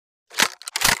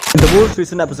In the most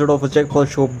recent episode of a Jake Paul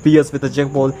show, BS with a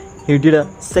Jake Paul, he did a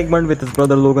segment with his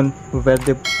brother Logan where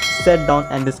they sat down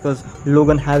and discussed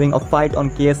Logan having a fight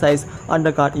on KSI's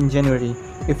Undercard in January.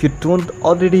 If you don't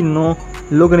already know,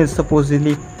 Logan is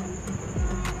supposedly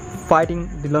fighting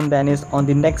Dillionvsloganpaul on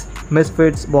the next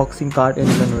Misfits boxing card in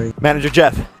January. Manager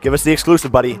Jeff, give us the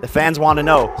exclusive, buddy. The fans want to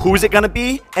know who's it gonna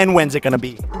be and when's it gonna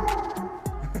be.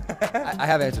 I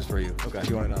have answers for you. Okay. If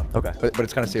you want to know. Okay. But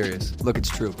it's kind of serious. Look, it's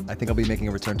true. I think I'll be making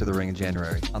a return to the ring in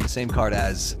January on the same card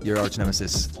as your arch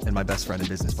nemesis and my best friend and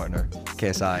business partner,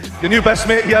 KSI. Your new best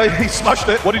mate, yeah, he smashed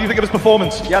it. What did you think of his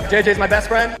performance? Yep, JJ's my best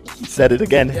friend. He said it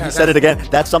again. Yeah, he said it again.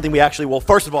 That's something we actually will.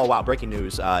 First of all, wow, breaking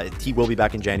news. He will be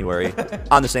back in January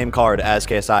on the same card as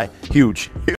KSI. Huge.